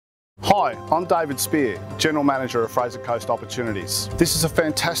Hi, I'm David Spear, General Manager of Fraser Coast Opportunities. This is a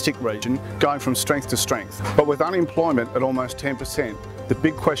fantastic region going from strength to strength, but with unemployment at almost 10%, the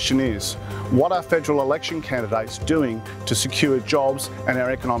big question is, what are federal election candidates doing to secure jobs and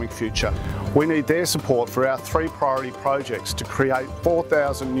our economic future? We need their support for our 3 priority projects to create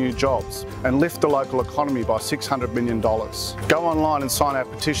 4,000 new jobs and lift the local economy by $600 million. Go online and sign our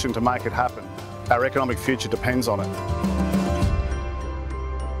petition to make it happen. Our economic future depends on it.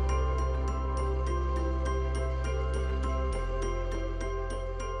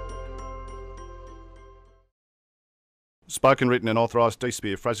 Spoken, written and authorised, D.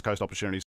 Spear, Fraser Coast Opportunities.